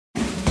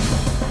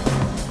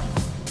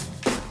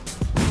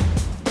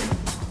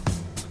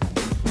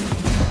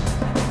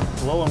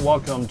Hello and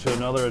welcome to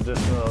another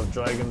edition of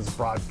Dragons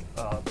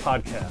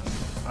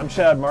Podcast. I'm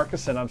Chad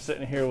Marcus and I'm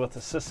sitting here with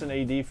Assistant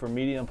AD for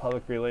Media and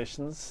Public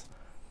Relations,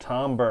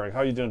 Tom Berg.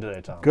 How are you doing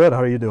today, Tom? Good. How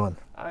are you doing?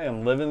 I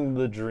am living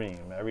the dream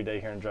every day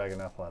here in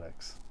Dragon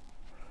Athletics.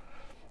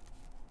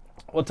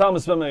 Well, Tom,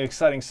 it's been an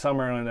exciting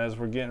summer, and as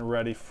we're getting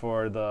ready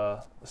for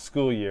the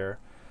school year,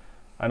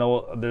 I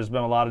know there's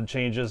been a lot of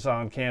changes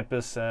on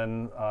campus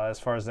and as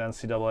far as the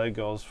NCAA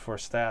goes for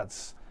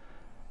stats.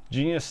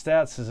 Genius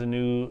Stats is a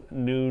new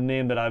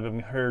name that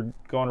I've heard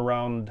going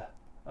around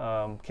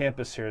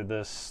campus here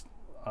this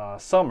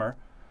summer.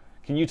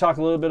 Can you talk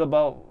a little bit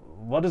about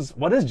what is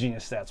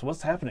Genius Stats?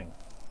 What's happening?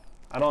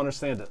 I don't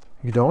understand it.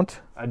 You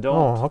don't? I don't.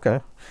 Oh, okay.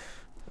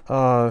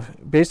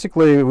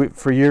 Basically,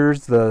 for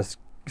years, the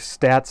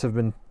stats have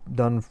been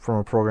done from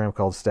a program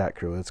called Stat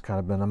Crew. It's kind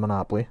of been a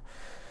monopoly.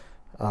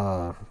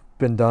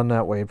 Been done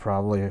that way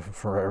probably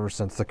ever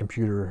since the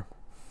computer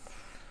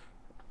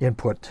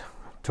input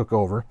took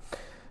over.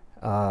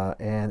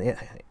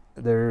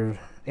 Their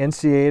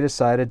NCAA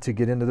decided to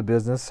get into the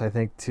business, I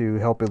think, to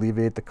help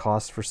alleviate the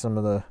cost for some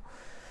of the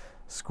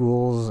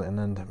schools and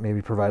then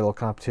maybe provide a little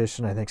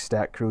competition. I think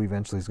Stat Crew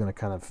eventually is going to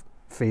kind of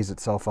phase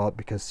itself out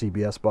because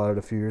CBS bought it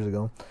a few years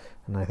ago,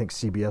 and I think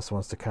CBS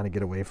wants to kind of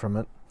get away from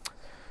it.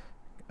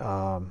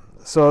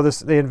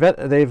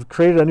 They've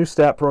created a new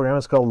stat program.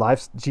 It's called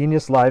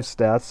Genius Live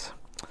Stats.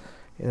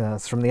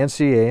 It's from the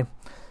NCAA.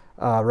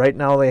 Right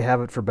now they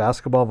have it for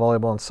basketball,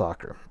 volleyball, and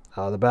soccer.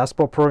 The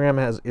basketball program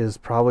is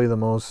probably the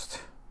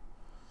most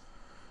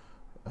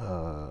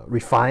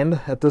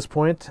refined at this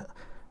point.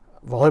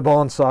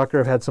 Volleyball and soccer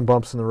have had some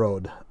bumps in the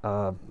road.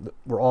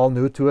 We're all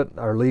new to it.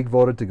 Our league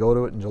voted to go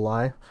to it in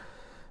July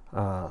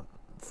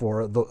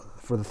for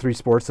the three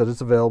sports that it's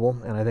available,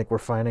 and I think we're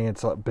finding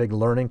it's a big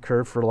learning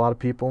curve for a lot of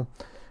people,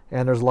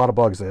 and there's a lot of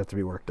bugs that have to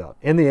be worked out.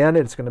 In the end,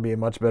 it's going to be a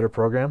much better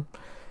program.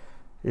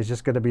 It's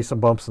just going to be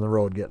some bumps in the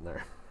road getting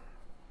there.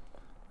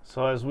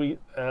 So as we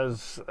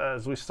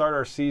start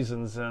our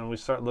seasons and we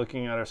start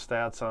looking at our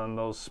stats on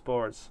those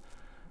sports,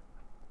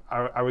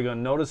 are we going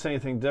to notice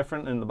anything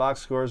different in the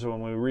box scores or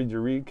when we read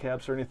your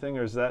recaps or anything,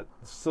 or is that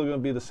still going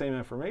to be the same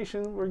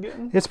information we're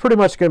getting? It's pretty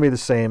much going to be the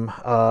same.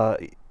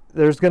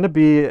 There's going to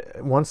be,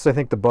 once I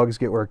think the bugs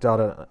get worked out,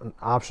 an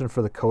option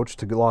for the coach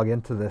to log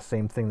into the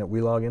same thing that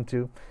we log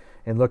into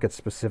and look at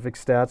specific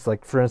stats.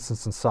 Like, for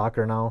instance, in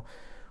soccer now,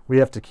 we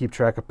have to keep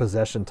track of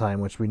possession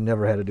time, which we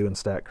never had to do in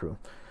Stat Crew.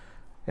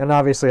 And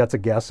obviously that's a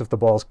guess if the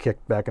ball's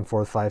kicked back and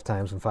forth 5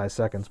 times in 5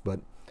 seconds, but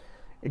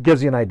it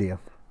gives you an idea.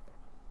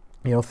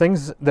 You know,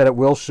 things that it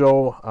will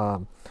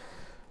show,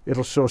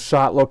 it'll show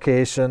shot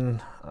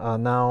location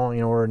now,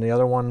 you know, or in the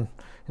other one,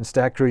 in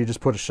Stat Crew, you just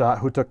put a shot,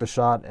 who took the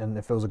shot, and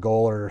if it was a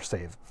goal or a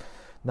save.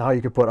 Now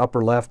you can put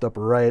upper left,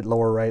 upper right,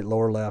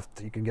 lower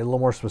left. You can get a little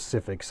more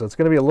specific. So it's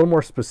going to be a little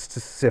more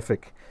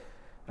specific,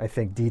 I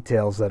think,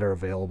 details that are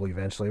available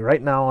eventually.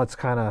 Right now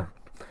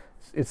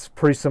it's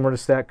pretty similar to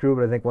Stat Crew,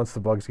 but I think once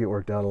the bugs get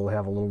worked out, it'll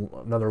have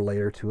another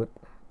layer to it.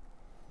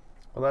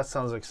 Well, that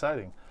sounds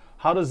exciting.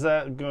 How does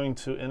that going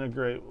to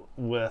integrate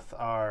with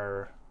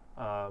our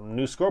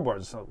new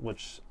scoreboards,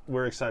 which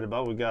we're excited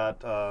about? We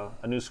got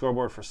a new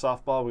scoreboard for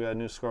softball. We got a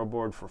new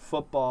scoreboard for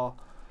football.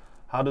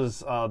 How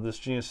does this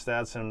Genius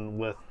Stats and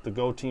with the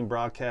Go Team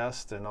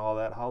broadcast and all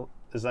that, how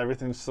is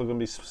everything still going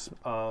to be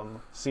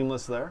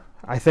seamless there?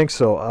 I think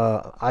so.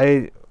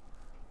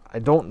 I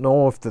don't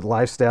know if the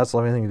live stats will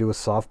have anything to do with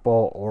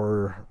softball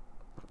or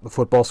the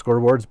football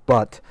scoreboards,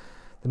 but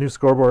the new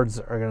scoreboards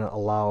are going to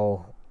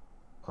allow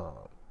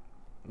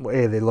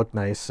they look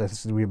nice. I think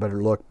it's going to be a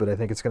better look, but I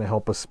think it's going to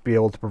help us be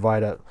able to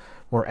provide a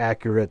more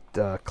accurate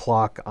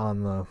clock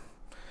on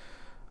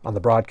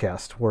the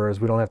broadcast, whereas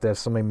we don't have to have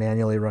somebody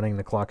manually running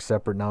the clock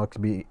separate. Now it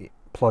can be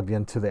plugged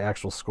into the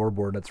actual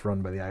scoreboard that's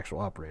run by the actual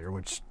operator,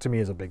 which to me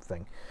is a big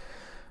thing.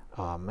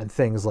 And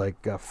things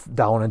like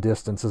down and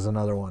distance is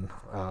another one,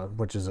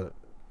 which is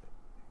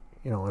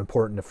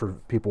important for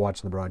people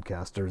watching the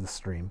broadcast or the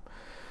stream.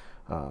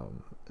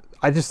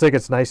 I just think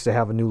it's nice to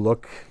have a new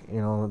look.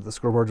 You know, the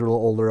scoreboards are a little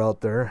older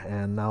out there,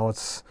 and now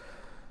it's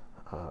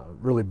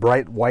really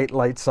bright white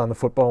lights on the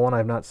football one.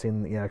 I've not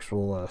seen the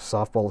actual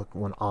softball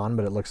one on,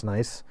 but it looks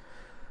nice.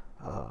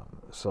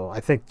 So I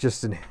think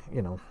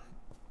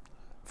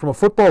from a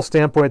football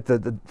standpoint,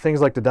 the things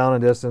like the down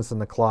and distance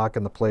and the clock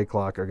and the play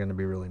clock are going to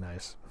be really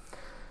nice.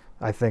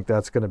 I think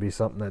that's going to be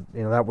something that,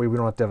 that way we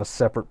don't have to have a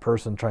separate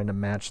person trying to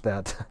match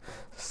that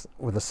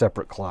with a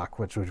separate clock,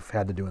 which we've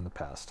had to do in the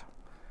past.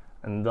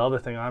 And the other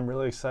thing I'm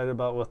really excited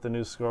about with the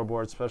new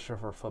scoreboard, especially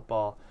for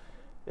football,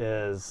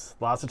 is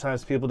lots of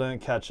times people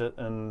didn't catch it,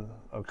 and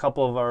a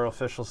couple of our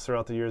officials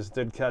throughout the years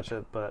did catch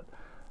it, but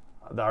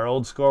our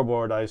old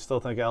scoreboard, I still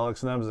think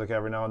Alex Nemzik,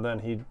 every now and then,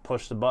 he'd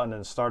push the button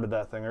and started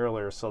that thing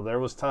earlier. So there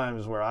was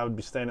times where I would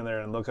be standing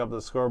there and look up at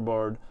the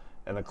scoreboard,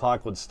 and the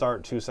clock would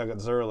start 2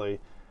 seconds early,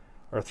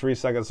 or 3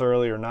 seconds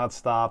early, or not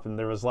stop. And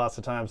there was lots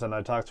of times, and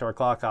I talked to our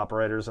clock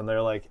operators, and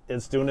they're like,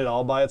 it's doing it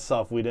all by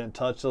itself. We didn't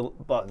touch the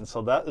button.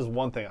 So that is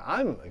one thing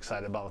I'm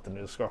excited about with the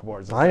new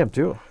scoreboards. I am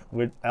too.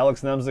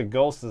 Alex Nemzik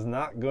Ghost is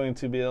not going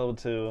to be able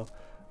to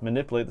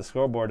manipulate the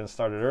scoreboard and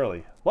start it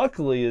early.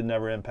 Luckily, it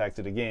never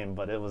impacted a game,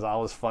 but it was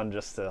always fun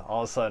just to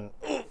all of a sudden,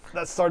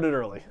 that started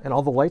early. And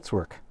all the lights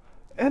work.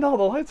 And all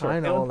the lights work. I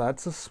know,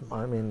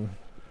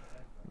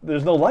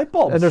 there's no light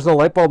bulbs. And there's no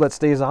light bulb that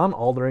stays on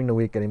all during the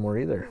week anymore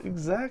either.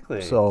 Exactly.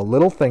 So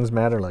little things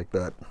matter like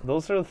that.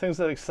 Those are the things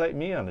that excite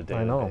me on a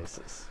daily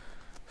basis.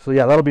 So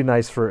yeah, that'll be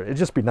nice it'd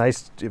just be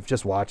nice if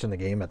just watching the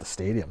game at the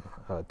stadium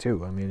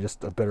too. I mean,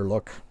 just a better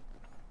look.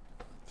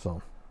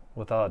 So.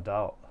 Without a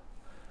doubt.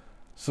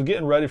 So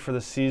getting ready for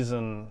the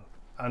season,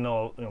 I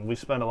know, we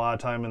spend a lot of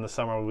time in the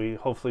summer. We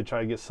hopefully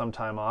try to get some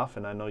time off,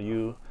 and I know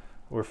you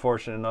were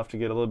fortunate enough to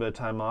get a little bit of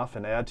time off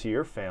and add to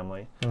your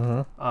family.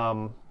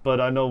 Mm-hmm. But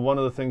I know one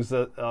of the things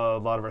that a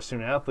lot of our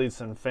student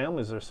athletes and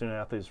families of our student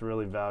athletes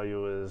really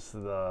value is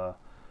the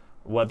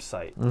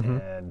website. Mm-hmm.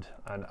 And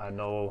I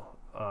know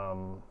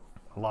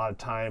a lot of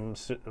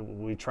times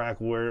we track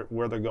where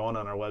they're going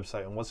on our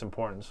website and what's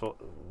important. So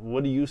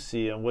what do you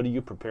see and what do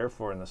you prepare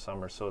for in the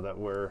summer so that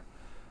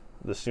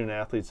the student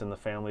athletes and the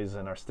families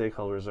and our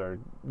stakeholders are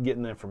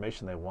getting the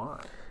information they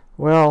want?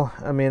 Well,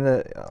 I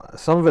mean,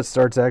 some of it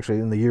starts actually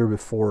in the year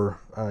before.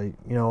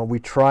 We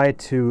try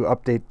to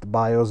update the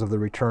bios of the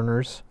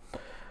returners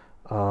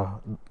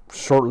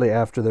shortly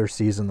after their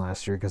season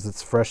last year because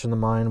it's fresh in the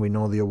mind. We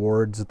know the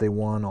awards that they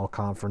won, all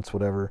conference,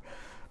 whatever.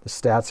 The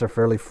stats are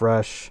fairly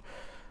fresh,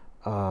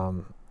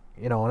 and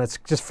it's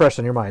just fresh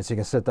in your mind. So you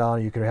can sit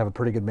down, you can have a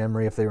pretty good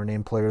memory if they were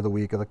named Player of the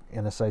Week of the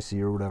NSIC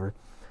or whatever.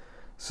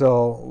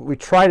 So we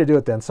try to do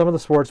it then. Some of the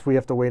sports we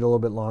have to wait a little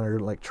bit longer.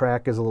 Like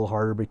track is a little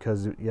harder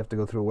because you have to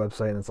go through a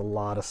website and it's a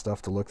lot of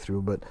stuff to look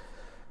through. But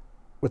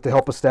with the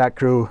help of Stat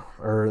Crew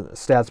or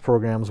stats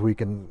programs, we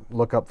can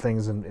look up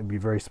things and be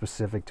very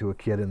specific to a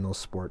kid in those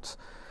sports.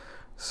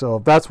 So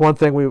that's one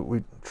thing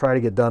we try to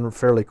get done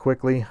fairly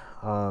quickly.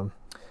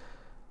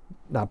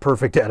 Not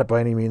perfect at it by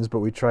any means, but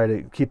we try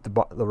to keep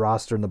the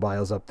roster and the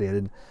bios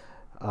updated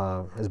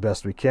as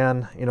best we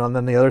can. And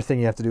then the other thing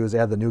you have to do is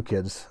add the new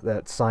kids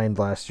that signed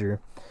last year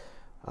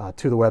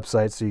to the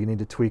website, so you need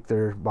to tweak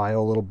their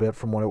bio a little bit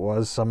from what it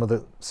was. Some of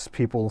the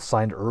people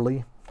signed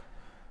early,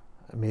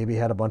 maybe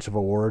had a bunch of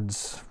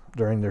awards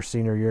during their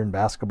senior year in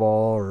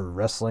basketball or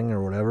wrestling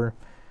or whatever,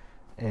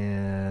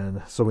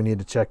 and so we need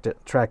to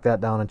track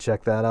that down and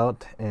check that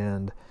out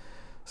and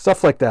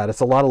stuff like that. It's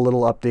a lot of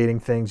little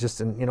updating things.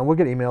 We'll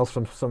get emails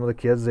from some of the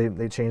kids.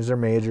 They changed their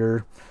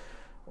major,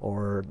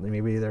 or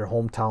maybe their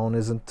hometown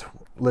isn't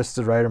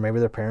listed right, or maybe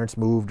their parents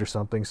moved or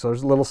something. So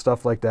there's little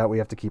stuff like that we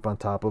have to keep on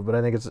top of. But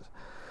I think it's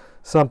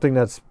something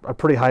that's a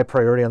pretty high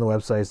priority on the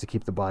website is to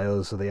keep the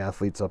bios of the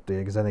athletes updated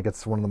because I think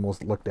it's one of the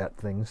most looked at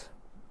things.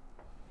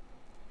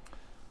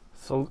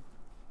 So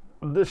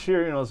this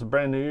year, it's a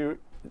brand new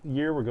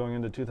year. We're going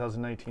into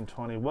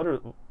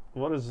 2019-20.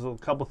 What is a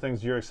couple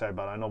things you're excited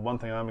about? I know one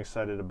thing I'm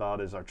excited about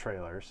is our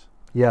trailers.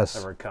 Yes.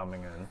 That are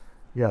coming in.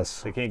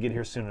 Yes. They can't get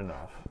here soon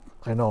enough.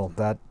 I know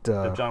that.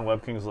 If John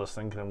Webking's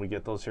listening, can we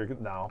get those here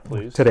now,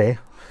 please? Today.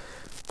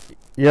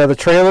 Yeah, the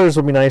trailers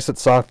will be nice at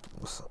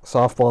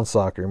softball and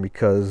soccer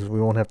because we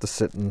won't have to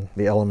sit in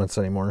the elements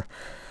anymore.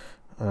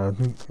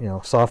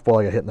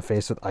 Softball, I got hit in the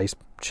face with ice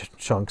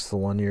chunks the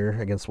one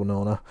year against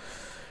Winona.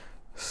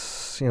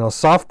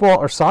 Softball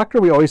or soccer,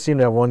 we always seem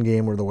to have one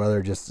game where the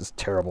weather just is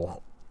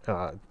terrible.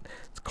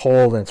 It's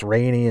cold and it's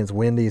rainy and it's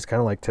windy. It's kind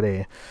of like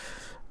today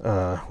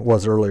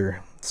was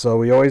earlier.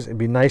 So it'd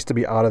be nice to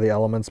be out of the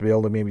elements, be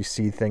able to maybe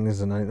see things.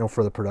 And I know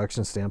for the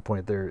production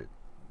standpoint,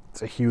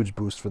 it's a huge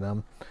boost for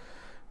them.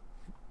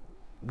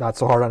 Not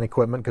so hard on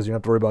equipment because you don't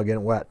have to worry about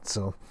getting wet.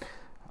 So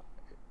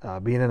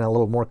being in a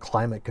little more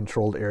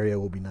climate-controlled area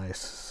will be nice.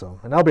 So,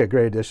 and that'll be a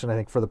great addition, I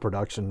think, for the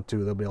production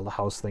too. They'll be able to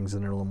house things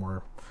in there a little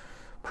more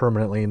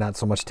permanently, not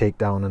so much take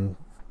down and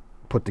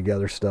put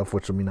together stuff,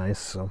 which will be nice.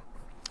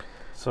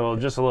 So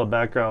just a little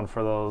background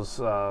for those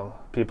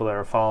people that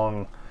are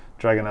following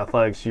Dragon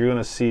Athletics. You're going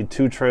to see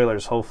 2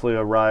 trailers hopefully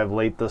arrive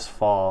late this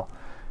fall.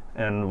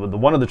 And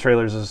one of the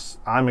trailers is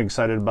I'm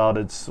excited about.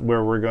 It's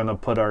where we're going to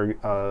put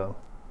our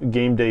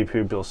game day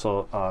people.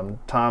 So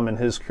Tom and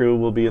his crew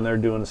will be in there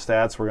doing the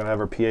stats. We're going to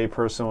have our PA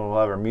person. We'll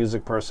have our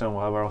music person.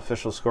 We'll have our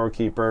official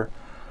scorekeeper,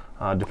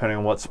 depending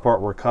on what sport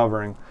we're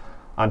covering.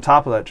 On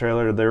top of that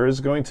trailer, there is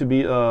going to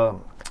be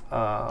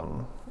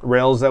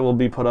rails that will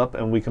be put up,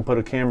 and we can put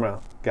a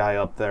camera guy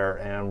up there,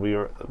 and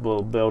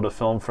we'll be able to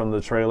film from the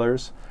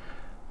trailers.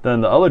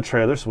 Then the other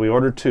trailers, we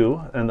ordered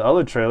 2, and the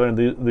other trailer,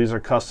 and these are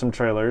custom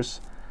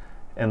trailers,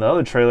 and the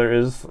other trailer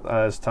is,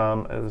 as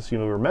you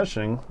were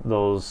mentioning,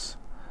 those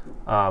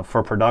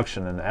for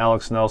production. And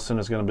Alex Nelson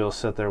is going to be able to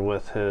sit there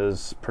with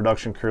his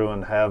production crew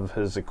and have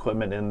his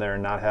equipment in there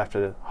and not have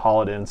to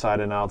haul it inside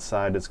and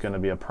outside. It's going to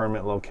be a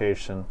permanent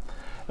location.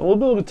 And we'll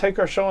be able to take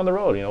our show on the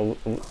road.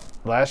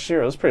 Last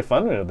year it was pretty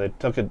fun. They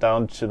took it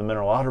down to the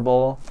Mineral Water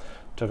Bowl,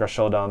 took our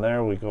show down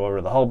there. We go over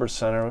to the Hulbert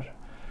Center.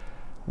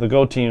 The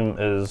Go team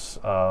is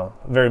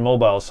very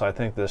mobile, so I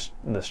think this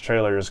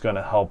trailer is going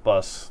to help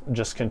us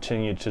just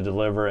continue to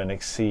deliver and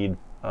exceed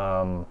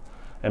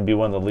and be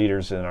one of the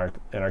leaders in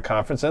our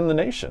conference and the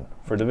nation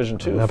for Division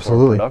II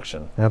for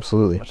production.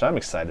 Absolutely. Which I'm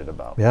excited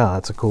about. Yeah,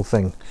 that's a cool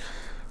thing.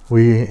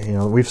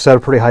 we've set a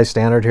pretty high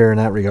standard here in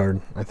that regard,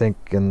 I think,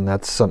 and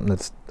that's something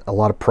that's a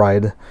lot of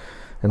pride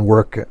and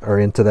work are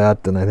into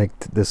that, and I think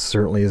this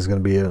certainly is going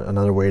to be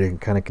another way to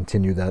kind of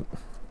continue that.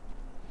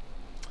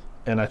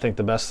 And I think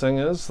the best thing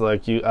is,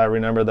 I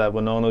remember that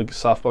Winona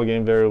softball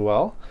game very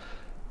well.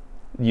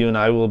 You and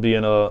I will be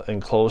in an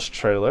enclosed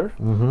trailer,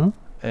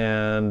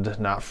 and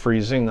not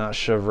freezing, not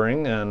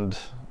shivering, and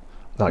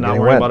not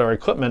worrying about our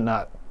equipment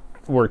not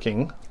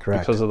working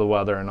because of the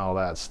weather and all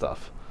that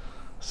stuff.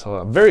 So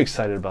I'm very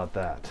excited about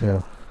that.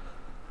 Yeah.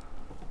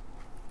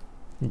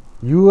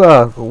 You,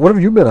 what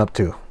have you been up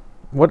to?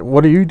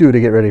 What do you do to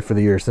get ready for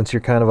the year, since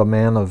you're kind of a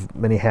man of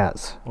many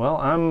hats?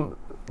 Well,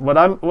 what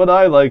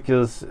I like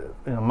is,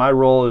 my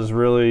role is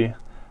really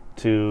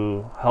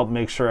to help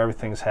make sure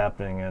everything's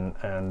happening,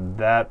 and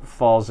that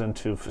falls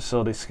into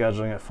facility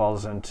scheduling. It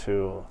falls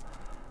into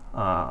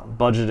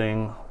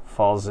budgeting.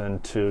 Falls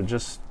into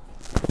just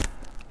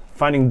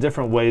finding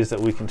different ways that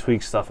we can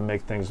tweak stuff and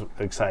make things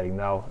exciting.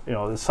 Now,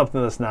 it's something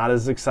that's not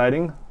as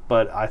exciting,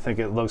 but I think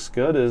it looks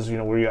good. Is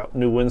we got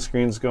new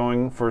windscreens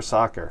going for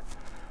soccer.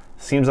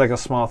 Seems like a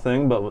small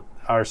thing, but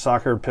our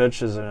soccer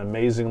pitch is an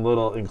amazing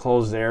little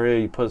enclosed area.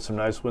 You put some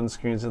nice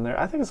windscreens in there.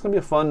 I think it's going to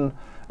be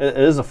it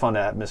is a fun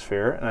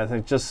atmosphere, and I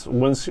think just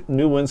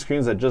new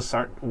windscreens that just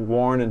aren't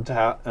worn and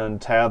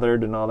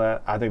tethered and all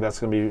that, I think that's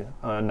going to be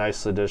a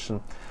nice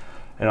addition.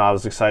 I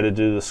was excited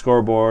to do the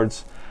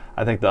scoreboards.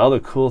 I think the other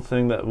cool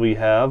thing that we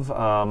have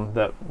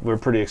that we're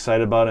pretty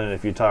excited about, and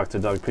if you talk to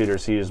Doug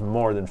Peters, he is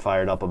more than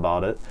fired up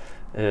about it,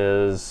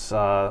 is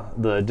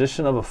the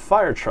addition of a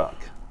fire truck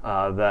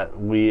that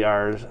we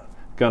are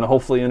going to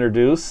hopefully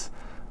introduce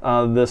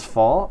this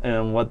fall.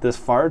 And what this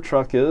fire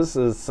truck is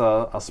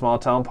a small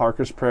town,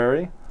 Parker's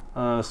Prairie,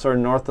 sort of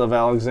north of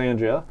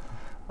Alexandria.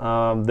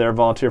 Their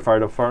volunteer fire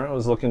department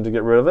was looking to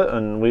get rid of it,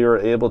 and we were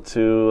able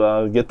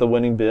to get the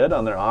winning bid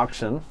on their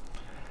auction.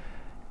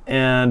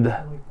 And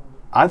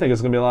I think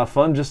it's going to be a lot of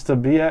fun just to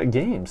be at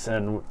games.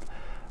 And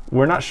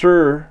we're not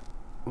sure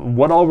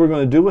what all we're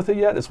going to do with it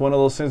yet. It's one of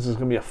those things that's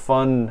going to be a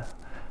fun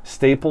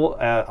staple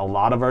at a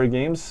lot of our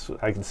games.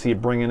 I can see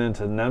it bringing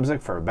into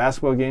Nemzik for a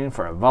basketball game,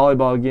 for a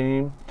volleyball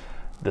game.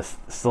 This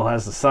still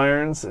has the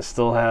sirens. It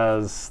still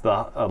has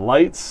the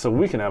lights, so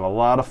we can have a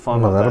lot of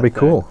fun with that. That'll be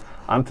cool.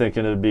 I'm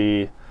thinking it'd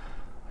be,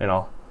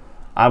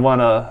 I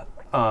want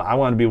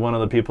to be one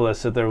of the people that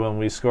sit there when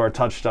we score a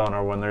touchdown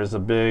or when there's a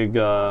big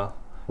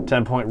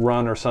 10-point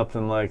run or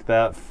something like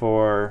that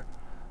for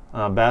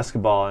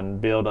basketball,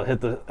 and be able to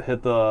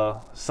hit the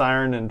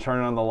siren and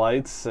turn on the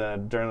lights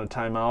during the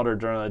timeout or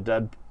during the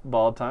dead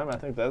ball time. I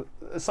think that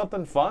is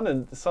something fun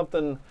and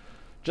something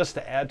just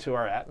to add to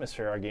our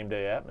atmosphere, our game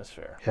day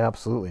atmosphere. Yeah,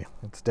 absolutely.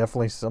 It's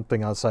definitely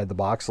something outside the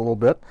box a little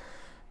bit.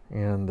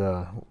 And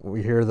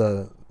we hear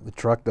the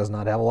truck does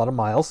not have a lot of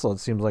miles, so it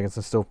seems like it's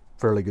in still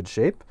fairly good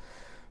shape.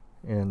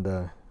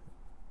 And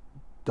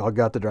Doug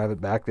got to drive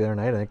it back the other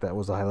night. I think that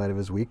was the highlight of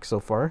his week so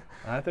far.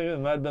 I think it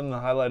might have been the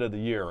highlight of the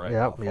year, right?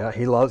 Yeah.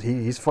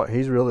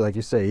 He's really, like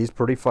you say, he's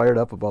pretty fired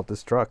up about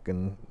this truck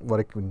and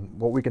what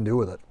we can do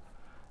with it.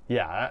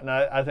 Yeah, and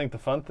I think the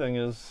fun thing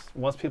is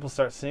once people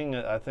start seeing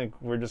it, I think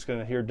we're just going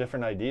to hear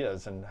different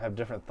ideas and have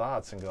different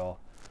thoughts and go,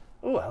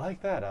 "Ooh, I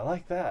like that,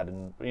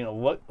 and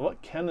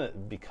what can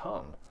it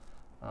become?"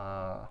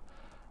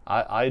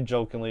 I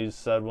jokingly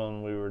said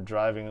when we were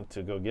driving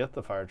to go get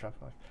the fire truck,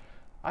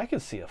 I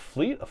could see a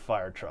fleet of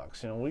fire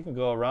trucks. We can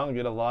go around and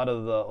get a lot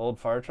of the old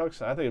fire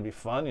trucks. And I think it'd be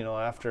fun,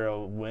 after a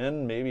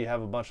win, maybe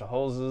have a bunch of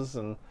hoses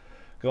and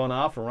going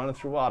off and running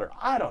through water.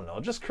 I don't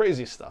know, just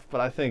crazy stuff. But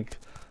I think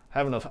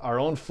having our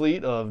own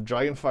fleet of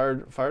Dragon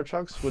fire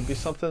trucks would be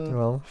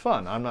something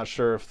fun. I'm not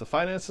sure if the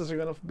finances are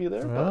going to be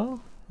there.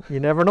 Well, you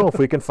never know. If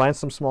we can find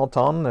some small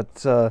town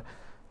that's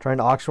trying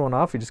to auction one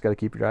off, you just got to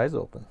keep your eyes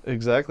open.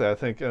 Exactly. I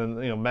think,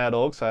 and Matt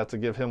Oakes, I have to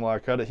give him a lot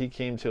of credit. He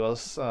came to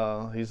us.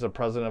 He's the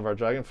president of our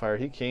Dragonfire.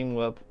 He came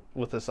up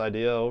with this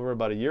idea over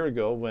about a year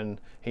ago when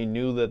he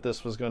knew that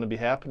this was going to be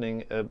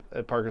happening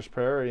at Parker's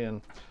Prairie,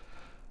 and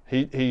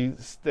he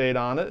stayed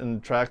on it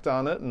and tracked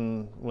on it,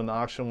 and when the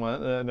auction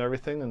went and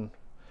everything, and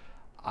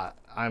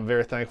I'm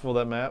very thankful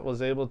that Matt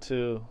was able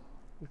to.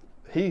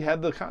 He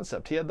had the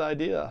concept. He had the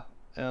idea,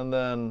 and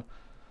then.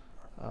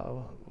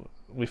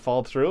 We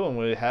followed through and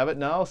we have it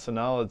now. So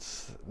now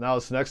it's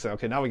the next thing.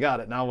 Okay, now we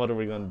got it. Now what are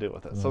we going to do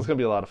with it? So it's going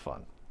to be a lot of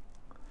fun.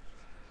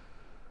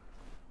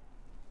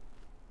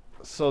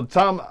 So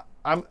Tom,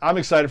 I'm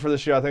excited for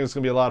this year. I think it's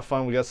going to be a lot of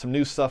fun. We got some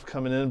new stuff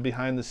coming in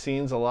behind the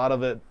scenes. A lot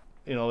of it,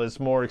 is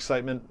more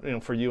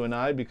excitement, for you and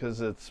I,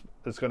 because it's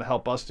going to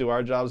help us do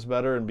our jobs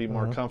better and be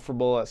more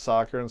comfortable at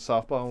soccer and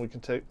softball. And we can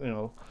take,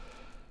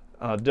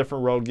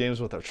 different road games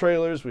with our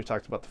trailers. We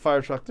talked about the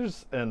fire truck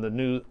and the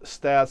new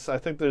stats. I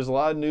think there's a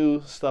lot of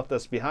new stuff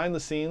that's behind the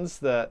scenes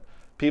that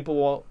people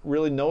won't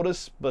really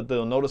notice, but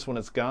they'll notice when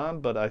it's gone.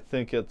 But I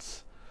think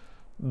it's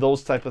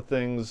those type of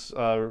things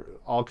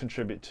all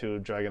contribute to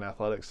Dragon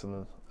Athletics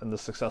and the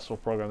successful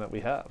program that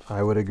we have.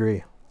 I would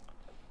agree.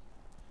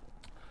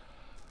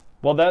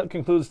 Well, that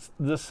concludes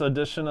this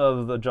edition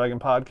of the Dragon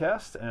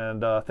Podcast,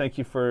 and thank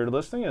you for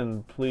listening,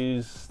 and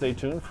please stay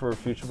tuned for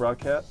future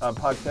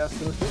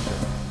podcasts in the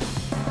future.